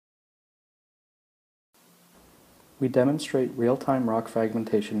We demonstrate real-time rock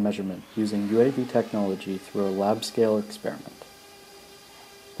fragmentation measurement using UAV technology through a lab-scale experiment.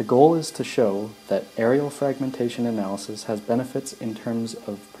 The goal is to show that aerial fragmentation analysis has benefits in terms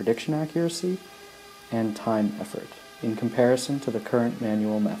of prediction accuracy and time effort in comparison to the current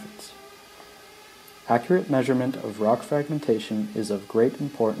manual methods. Accurate measurement of rock fragmentation is of great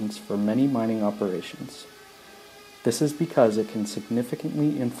importance for many mining operations. This is because it can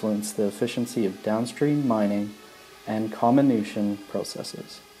significantly influence the efficiency of downstream mining and comminution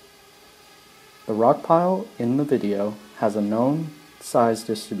processes. The rock pile in the video has a known size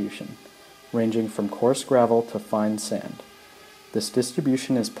distribution, ranging from coarse gravel to fine sand. This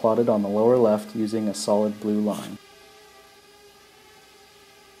distribution is plotted on the lower left using a solid blue line.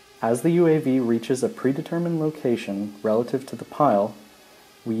 As the UAV reaches a predetermined location relative to the pile,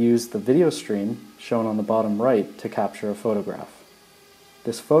 we use the video stream, shown on the bottom right, to capture a photograph.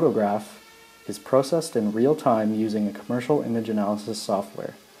 This photograph is processed in real time using a commercial image analysis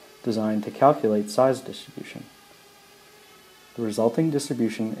software designed to calculate size distribution. The resulting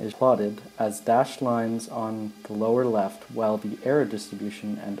distribution is plotted as dashed lines on the lower left, while the error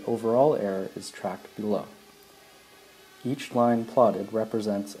distribution and overall error is tracked below. Each line plotted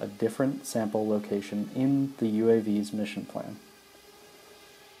represents a different sample location in the UAV's mission plan.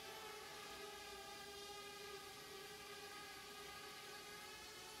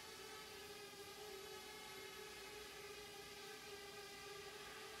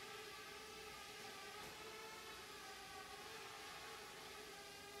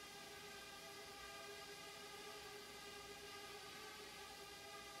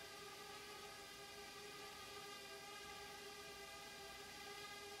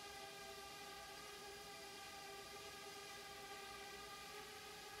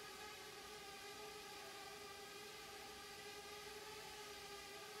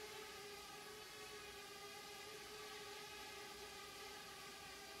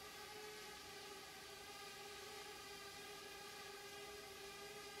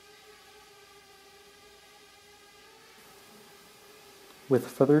 With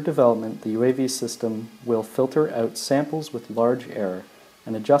further development, the UAV system will filter out samples with large error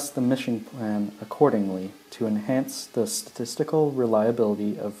and adjust the mission plan accordingly to enhance the statistical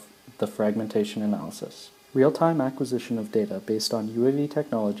reliability of the fragmentation analysis. Real-time acquisition of data based on UAV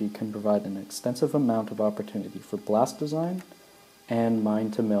technology can provide an extensive amount of opportunity for blast design and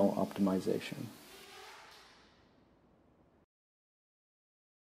mine-to-mill optimization.